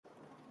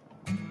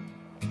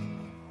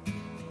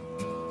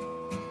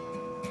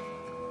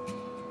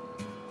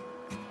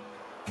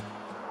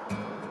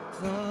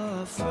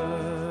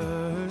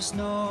first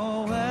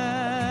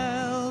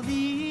Noel,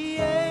 the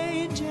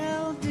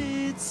angel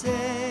did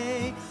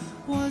say,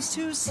 was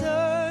to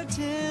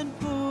certain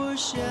poor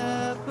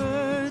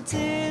shepherds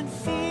in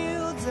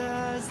fields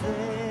as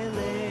they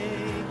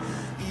lay,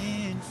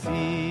 in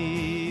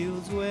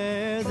fields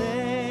where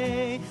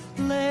they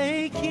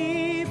lay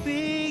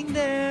keeping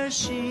their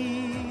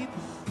sheep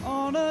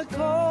on a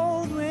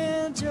cold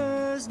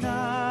winter's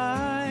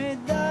night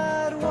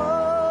that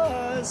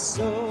was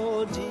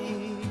so deep.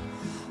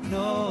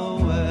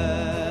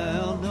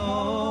 Noel,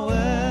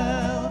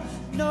 Noel,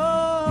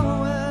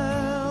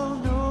 Noel,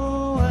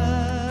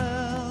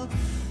 Noel,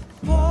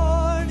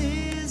 born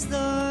is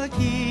the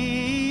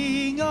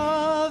King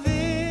of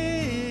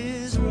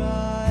Israel.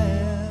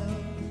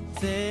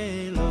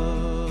 They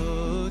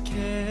looked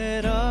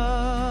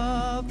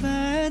up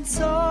and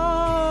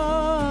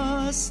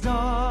saw a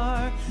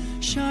star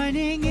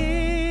shining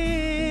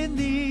in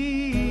the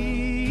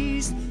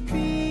east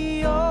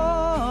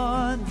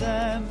beyond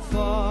them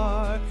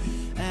far,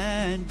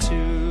 and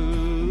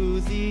to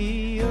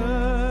the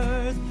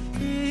earth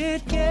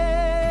it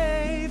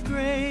gave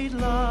great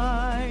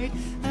light,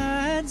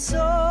 and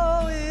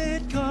so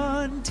it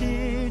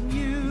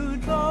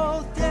continued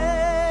both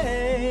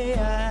day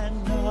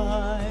and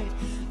night.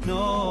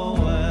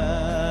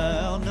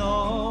 Noel,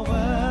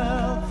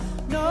 Noel,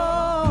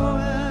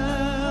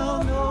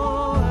 Noel,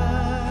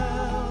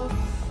 Noel,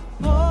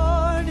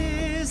 born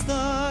is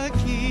the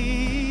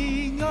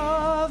King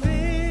of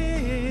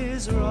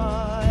Israel.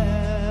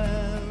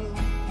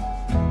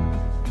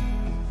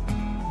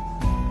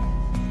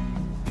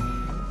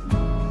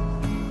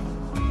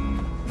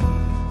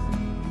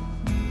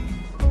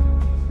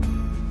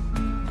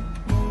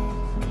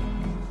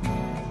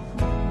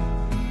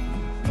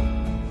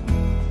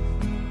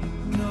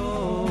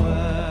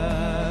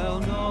 Noel,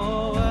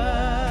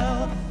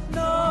 Noel,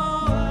 Noel,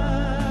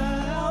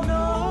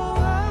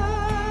 Noel,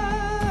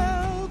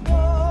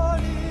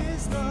 born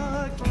is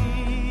the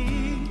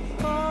King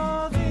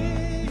of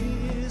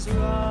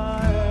Israel.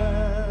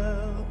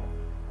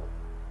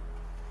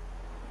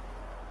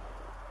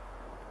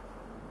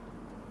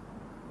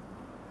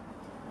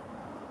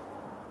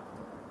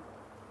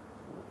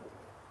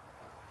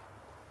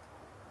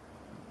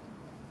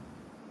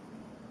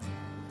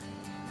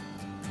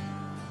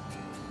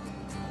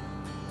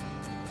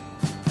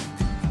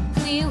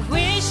 We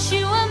wish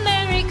you a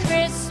Merry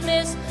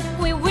Christmas.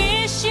 We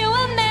wish you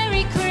a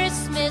Merry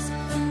Christmas.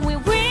 We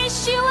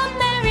wish you a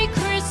Merry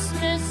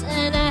Christmas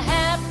and a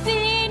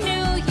Happy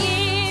New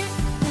Year.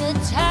 The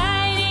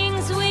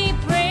tidings we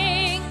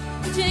bring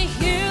to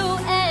you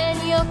and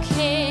your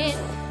kin.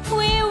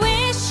 We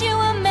wish you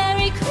a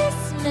Merry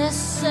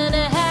Christmas and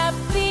a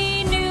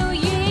Happy New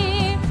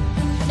Year.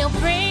 Now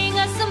bring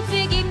us some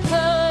figgy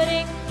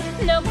pudding.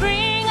 Now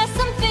bring us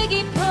some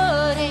figgy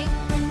pudding.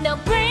 Now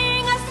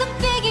bring us some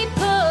figgy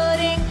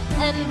pudding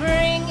and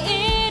bring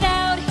it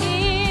out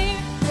here.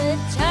 The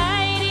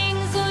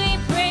tidings we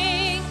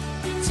bring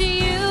to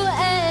you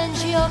and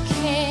your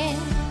kin.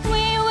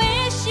 We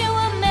wish you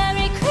a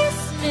Merry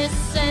Christmas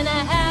and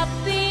a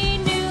Happy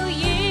New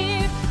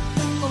Year.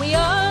 For we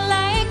all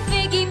like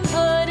figgy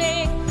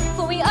pudding.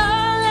 For we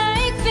all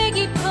like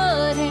figgy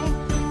pudding.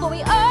 For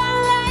we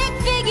all like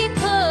figgy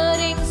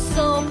pudding.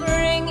 So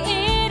bring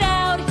it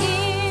out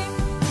here.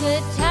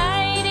 The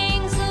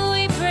tidings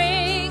we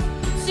bring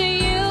to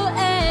you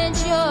and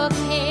your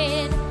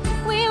kin.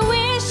 We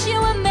wish you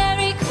a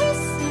Merry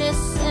Christmas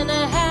and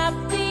a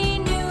Happy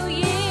New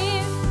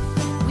Year.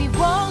 We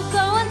won't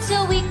go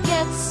until we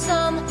get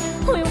some.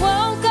 We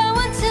won't go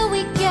until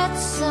we get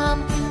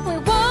some. We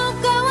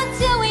won't go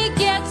until we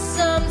get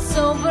some.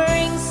 So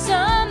bring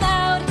some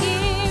out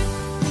here.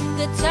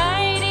 The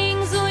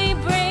tidings we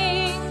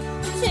bring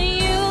to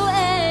you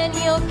and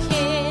your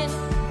kin.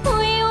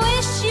 We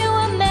wish you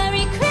a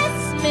Merry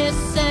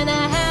Christmas and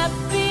a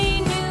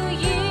Happy New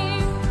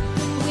Year.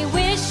 We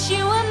wish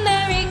you a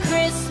Merry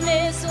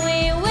Christmas.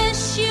 We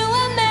wish you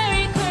a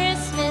Merry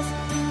Christmas.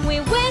 We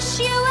wish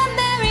you a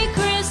Merry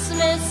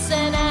Christmas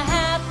and a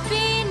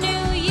Happy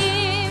New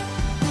Year.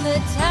 The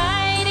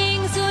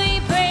tidings we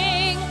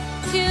bring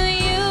to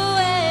you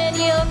and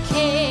your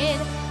kin.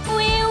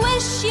 We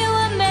wish you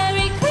a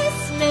Merry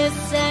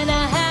Christmas and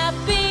a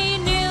Happy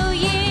New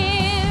Year.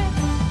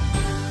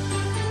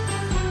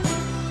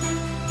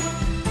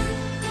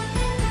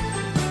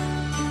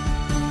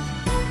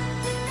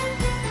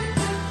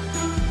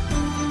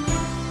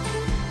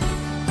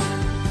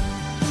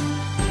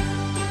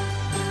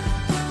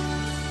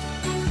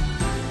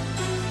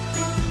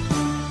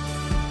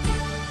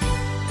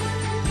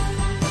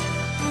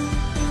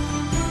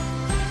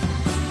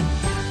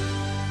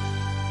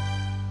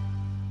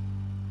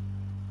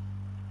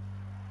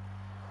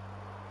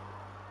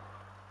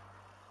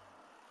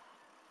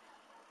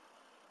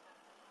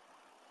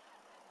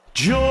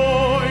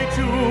 Joy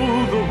to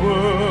the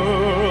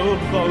world,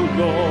 the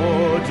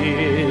Lord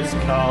is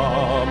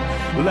come.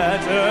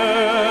 Let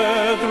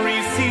earth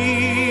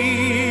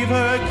receive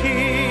her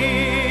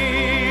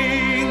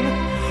King.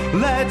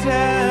 Let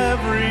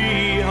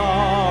every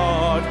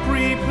heart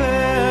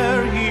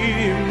prepare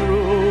here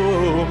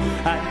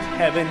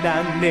heaven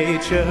and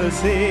nature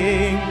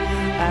sing,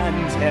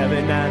 and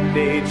heaven and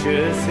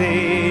nature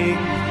sing,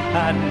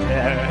 and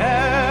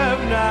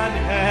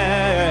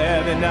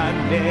heaven and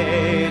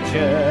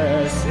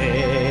nature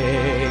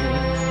sing.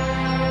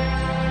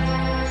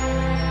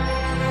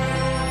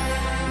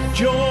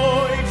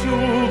 Joy to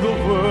the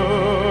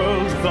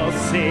world, the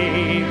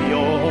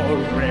Savior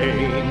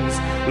reigns.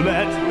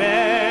 Let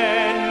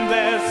men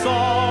their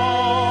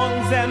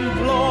songs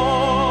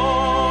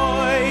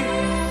employ,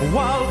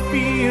 while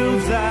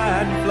fields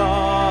and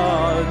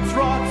floods,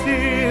 rock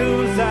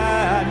hills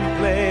and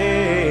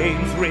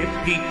plains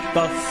repeat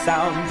the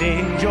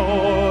sounding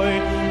joy,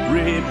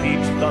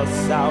 repeat the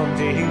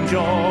sounding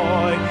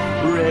joy,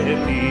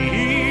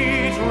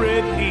 repeat,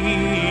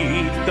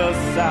 repeat the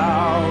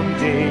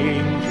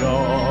sounding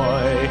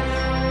joy.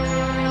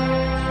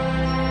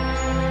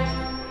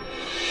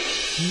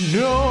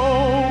 No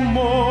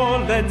more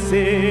let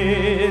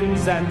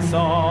sins and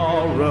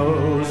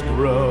sorrows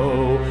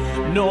grow,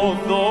 nor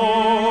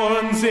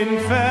thorns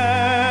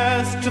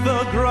infest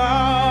the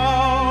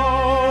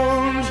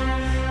ground.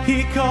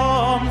 He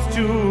comes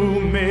to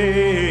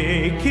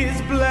make his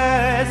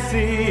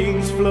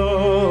blessings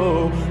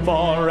flow,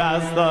 for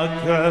as the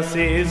curse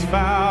is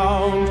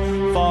found,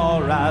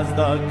 for as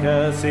the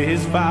curse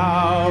is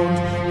found,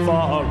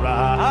 for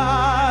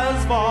as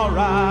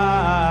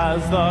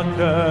the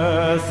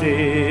curse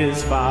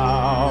is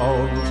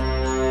found.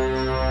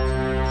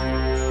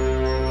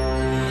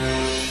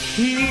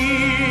 He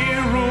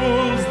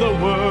rules the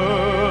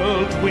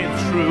world with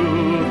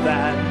truth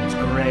and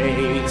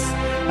grace,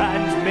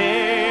 and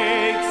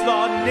makes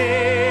the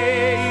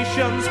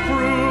nations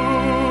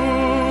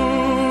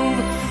prove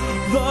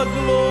the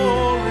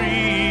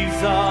glories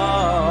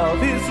of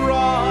his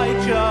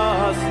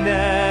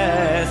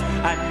righteousness,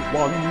 and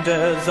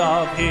wonders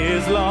of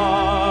his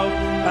love,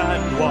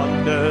 and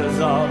wonders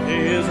of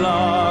his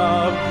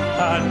love,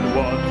 and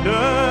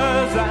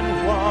wonders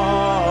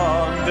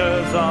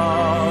of